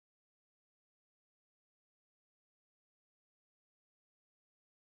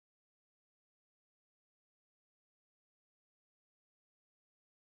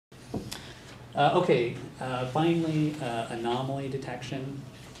Finally, anomaly detection.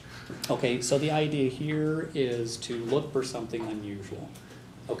 Okay, so the idea here is to look for something unusual.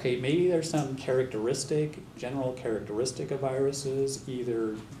 Okay, maybe there's some general characteristic of viruses,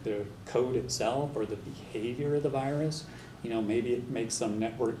 either the code itself or the behavior of the virus. Maybe it makes some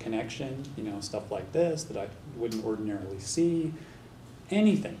network connection, stuff like this that I wouldn't ordinarily see.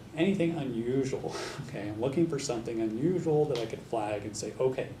 Anything unusual. Okay, I'm looking for something unusual that I could flag and say,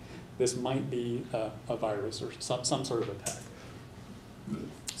 okay, this might be a virus or some sort of attack.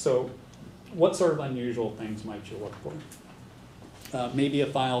 So what sort of unusual things might you look for? Maybe a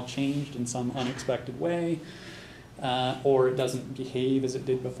file changed in some unexpected way, or it doesn't behave as it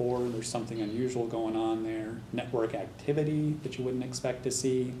did before. There's something unusual going on there. Network activity that you wouldn't expect to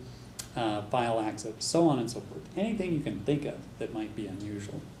see, file access, so on and so forth. Anything you can think of that might be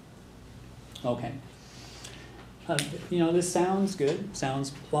unusual. Okay. This sounds good,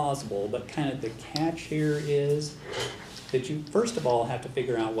 sounds plausible, but kind of the catch here is that you first of all have to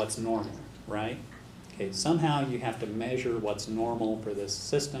figure out what's normal, right? Okay, somehow you have to measure what's normal for this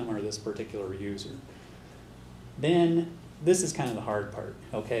system or this particular user. Then, this is kind of the hard part,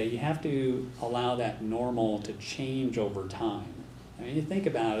 okay? You have to allow that normal to change over time. I mean, you think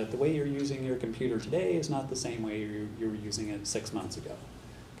about it, the way you're using your computer today is not the same way you were using it 6 months ago.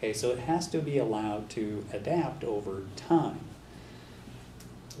 Okay, so it has to be allowed to adapt over time.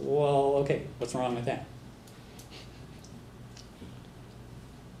 Well, okay, what's wrong with that?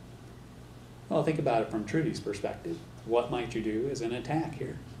 Well, think about it from Trudy's perspective. What might you do as an attack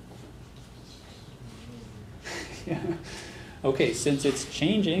here? Yeah. Okay, since it's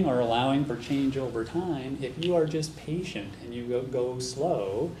changing or allowing for change over time, if you are just patient and you go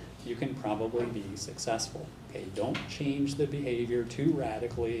slow, you can probably be successful. Okay, don't change the behavior too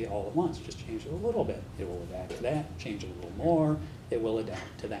radically all at once. Just change it a little bit. It will adapt to that. Change it a little more. It will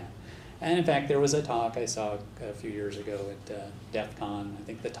adapt to that. And in fact, there was a talk I saw a few years ago at DEF CON. I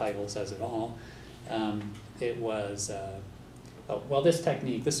think the title says it all. It was, this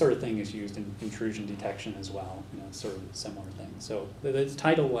technique, this sort of thing is used in intrusion detection as well. Sort of a similar thing. So the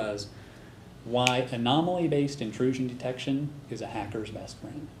title was, Why Anomaly-Based Intrusion Detection is a Hacker's Best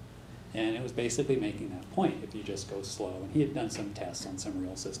Friend. And it was basically making that point if you just go slow. And he had done some tests on some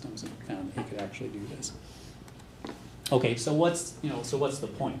real systems and found that he could actually do this. Okay, so what's the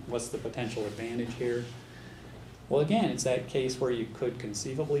point? What's the potential advantage here? Well, again, it's that case where you could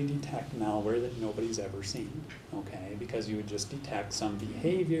conceivably detect malware that nobody's ever seen, okay? Because you would just detect some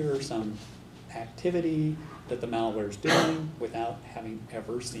behavior or some activity that the malware's doing without having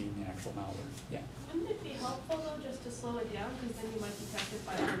ever seen the actual malware. Yeah? Wouldn't it be helpful, though, just to slow it down? Because then you might detect it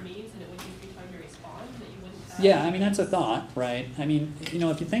by other means and it would give you time to respond that you wouldn't have. Yeah, I mean, that's a thought, right? I mean, if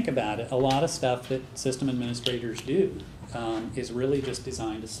you think about it, a lot of stuff that system administrators do is really just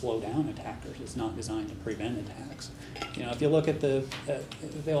designed to slow down attackers. It's not designed to prevent attacks. If you look at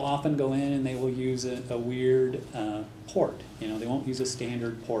they'll often go in and they will use a weird port. They won't use a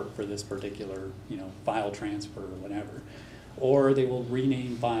standard port for this particular, file transfer or whatever. Or they will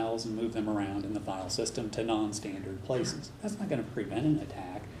rename files and move them around in the file system to non-standard places. That's not going to prevent an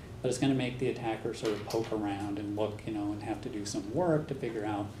attack, but it's going to make the attacker sort of poke around and look, and have to do some work to figure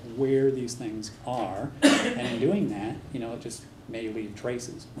out where these things are. And in doing that, it just may leave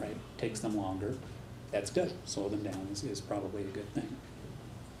traces, right? Takes them longer. That's good. Slow them down is probably a good thing.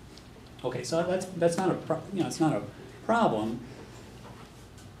 Okay, so that's not it's not a problem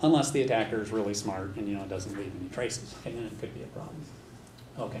unless the attacker is really smart and doesn't leave any traces. Okay, then it could be a problem.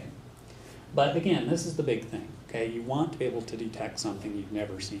 Okay. But again, this is the big thing, okay? You want to be able to detect something you've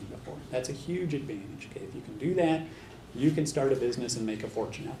never seen before. That's a huge advantage, okay? If you can do that, you can start a business and make a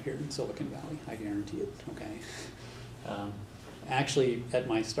fortune out here in Silicon Valley, I guarantee it, okay? Actually, at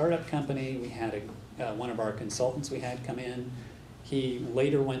my startup company, we had one of our consultants we had come in. He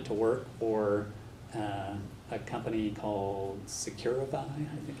later went to work for a company called Securify,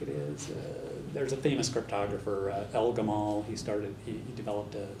 I think it is. There's a famous cryptographer, El Gamal. He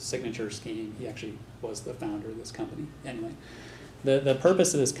developed a signature scheme. He actually was the founder of this company. Anyway, the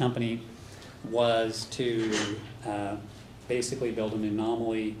purpose of this company was to basically build an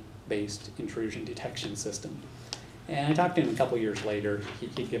anomaly-based intrusion detection system. And I talked to him a couple years later.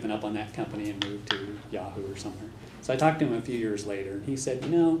 He'd given up on that company and moved to Yahoo or somewhere. So I talked to him a few years later, and he said,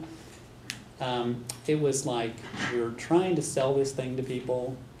 it was like we were trying to sell this thing to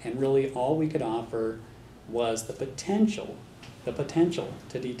people, and really all we could offer was the potential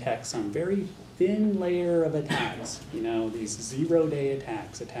to detect some very thin layer of attacks, these zero-day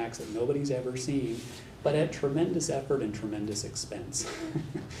attacks that nobody's ever seen, but at tremendous effort and tremendous expense.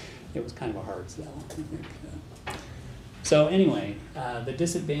 It was kind of a hard sell, I think. So anyway, the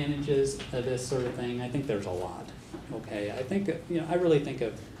disadvantages of this sort of thing, I think there's a lot. Okay, I think I really think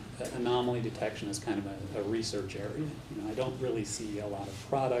of anomaly detection as kind of a research area. I don't really see a lot of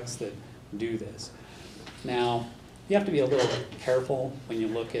products that do this. Now, you have to be a little bit careful when you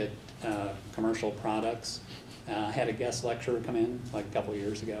look at commercial products. I had a guest lecturer come in like a couple of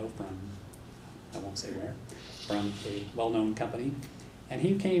years ago from, I won't say where, from a well-known company. And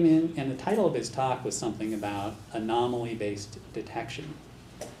he came in, and the title of his talk was something about anomaly-based detection.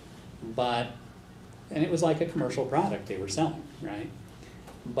 And it was like a commercial product they were selling, right?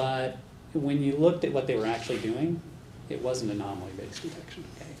 But when you looked at what they were actually doing, it wasn't anomaly-based detection,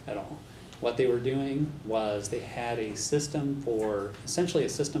 okay, at all. What they were doing was they had a system essentially a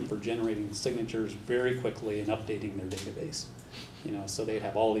system for generating signatures very quickly and updating their database. So they'd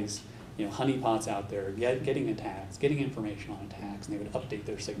have all these honeypots out there getting attacks, getting information on attacks, and they would update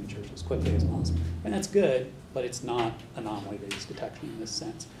their signatures as quickly as possible. And that's good, but it's not anomaly-based detection in this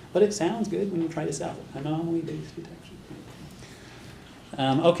sense. But it sounds good when you try to sell it, anomaly-based detection.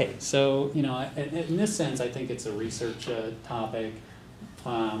 Okay, so in this sense, I think it's a research topic.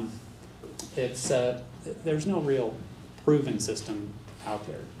 There's no real proven system out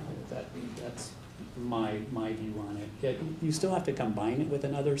there. That's my view on it. You still have to combine it with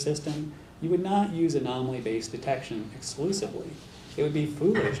another system. You would not use anomaly-based detection exclusively. It would be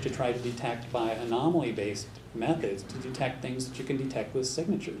foolish to try to detect by anomaly-based methods to detect things that you can detect with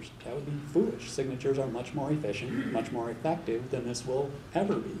signatures. That would be foolish. Signatures are much more efficient, much more effective than this will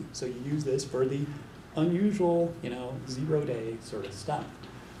ever be. So you use this for the unusual, zero-day sort of stuff.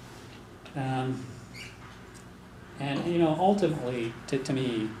 Ultimately, to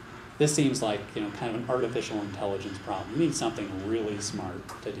me, this seems like kind of an artificial intelligence problem. You need something really smart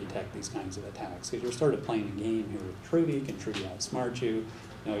to detect these kinds of attacks, because you're sort of playing a game here with Trudy. Can Trudy outsmart you?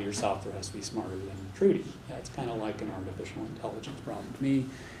 Your software has to be smarter than Trudy. It's kind of like an artificial intelligence problem to me,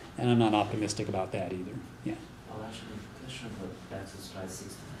 and I'm not optimistic about that either. Yeah. Well, actually, question back to slide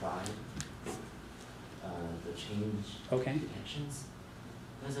 65, the change detections.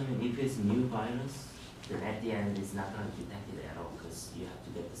 Because if it's new virus, then at the end it's not going to detect it at all, because you have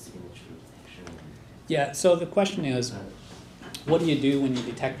to get the signature detection. Yeah. So the question is, what do you do when you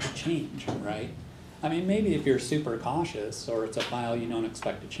detect a change, right? I mean, maybe if you're super cautious or it's a file you don't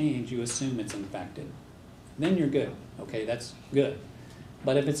expect to change, you assume it's infected. Then you're good. Okay, that's good.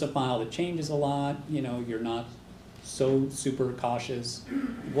 But if it's a file that changes a lot, you're not so super cautious,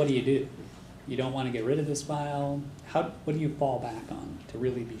 what do? You don't want to get rid of this file. What do you fall back on to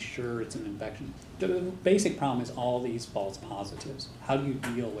really be sure it's an infection? The basic problem is all these false positives. How do you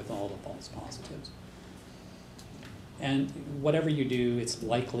deal with all the false positives? And whatever you do, it's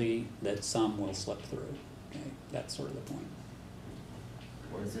likely that some will slip through. Okay, that's sort of the point.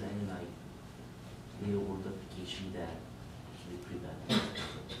 Or is there any real-world application that actually prevents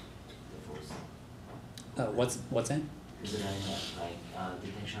the false? What's that? Is there any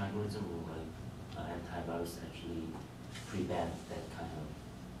detection algorithm or antivirus actually prevent that kind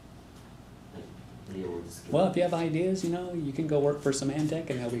of real-world skill? Well, if you have ideas, you can go work for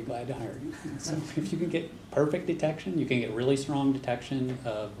Symantec and they'll be glad to hire you. So if you can get perfect detection, you can get really strong detection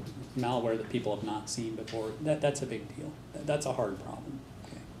of malware that people have not seen before. That's a big deal. That's a hard problem.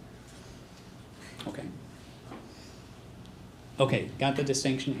 Okay, got the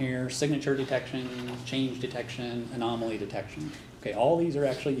distinction here. Signature detection, change detection, anomaly detection. Okay, all these are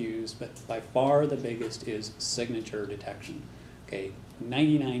actually used, but by far the biggest is signature detection. Okay,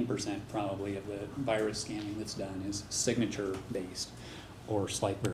 99% probably of the virus scanning that's done is signature based or slight